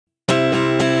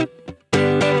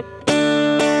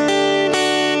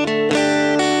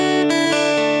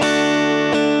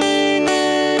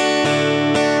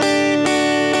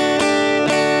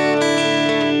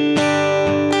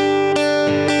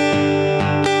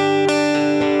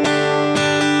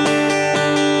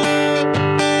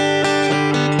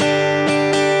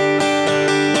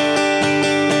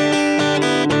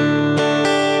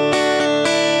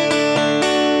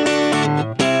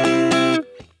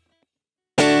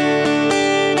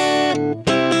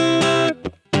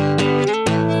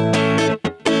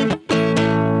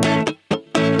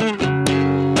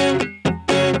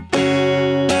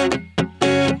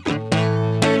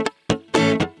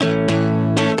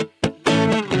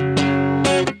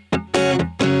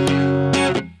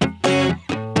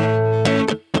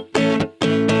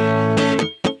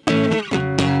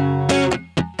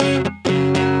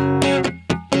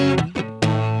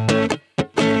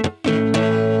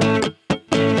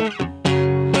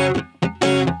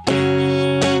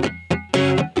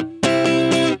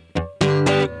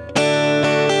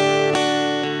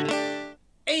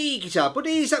guitar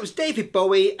buddies, that was David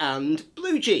Bowie and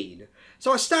Blue Jean.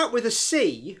 So I start with a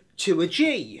C to a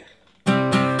G.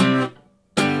 And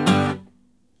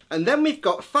then we've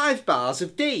got 5 bars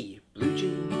of D. Blue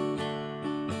Jean,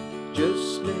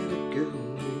 just let it go,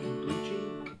 Blue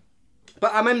Jean.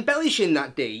 But I'm embellishing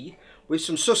that D with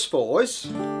some sus4s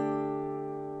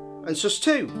and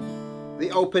sus2,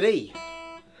 the open E.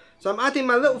 So I'm adding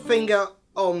my little finger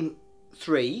on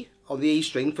 3 on the E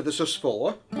string for the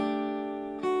sus4,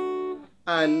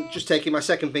 and just taking my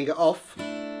second finger off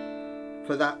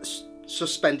for that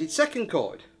suspended second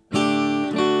chord.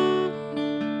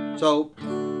 So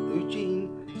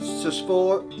Eugene,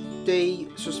 sus4, D,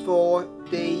 sus4,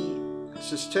 D,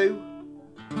 sus2.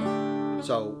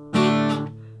 So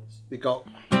we got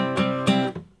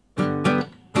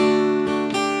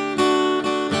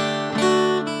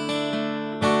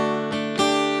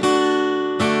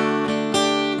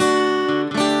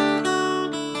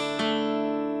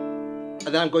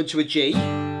and then I'm going to a G,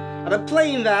 and I'm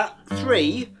playing that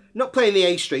 3, not playing the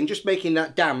A string, just making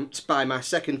that damped by my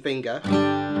second finger,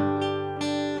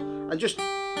 and just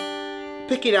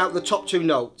picking out the top 2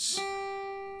 notes,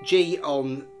 G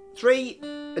on 3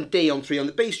 and D on 3 on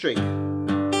the B string.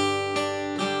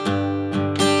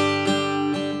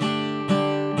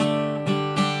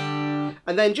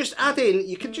 And then just adding,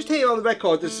 you can just hear on the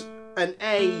record there's an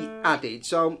A added,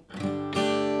 so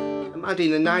I'm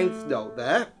adding the 9th note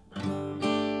there.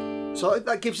 So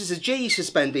that gives us a G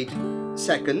suspended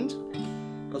second,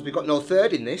 because we've got no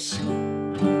third in this.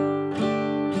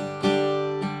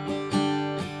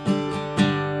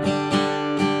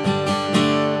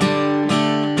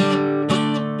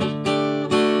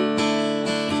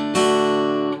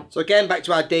 So again, back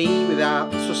to our D with our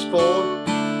sus4.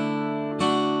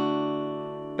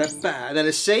 And then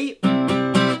a C,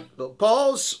 little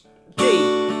pause, D,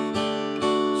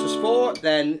 sus4,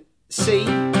 then C,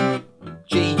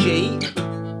 G, G,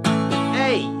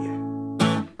 A.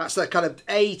 That's that kind of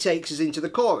A takes us into the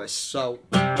chorus. So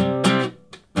and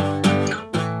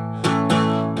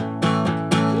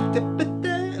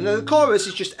then the chorus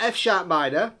is just F sharp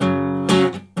minor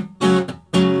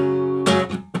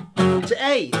to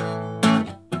A.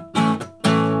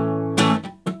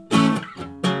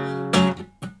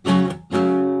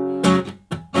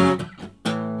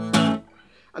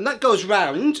 And that goes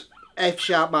round F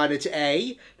sharp minor to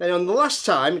A, then on the last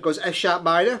time it goes F sharp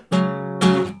minor,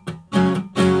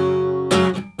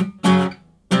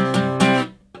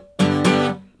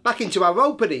 back into our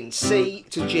opening C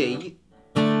to G,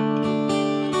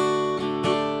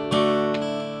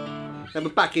 then we're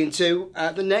back into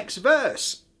the next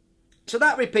verse. So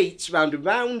that repeats round and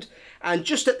round, and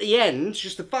just at the end,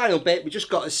 just the final bit, we just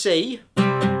got a C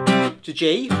to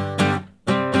G,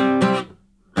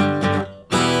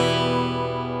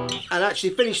 and actually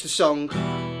finish the song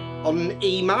on an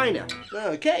E minor.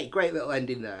 Okay, great little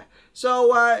ending there.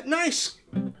 So nice,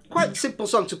 quite simple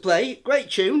song to play, great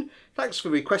tune. Thanks for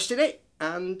requesting it,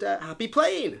 and happy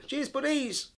playing. Cheers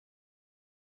buddies.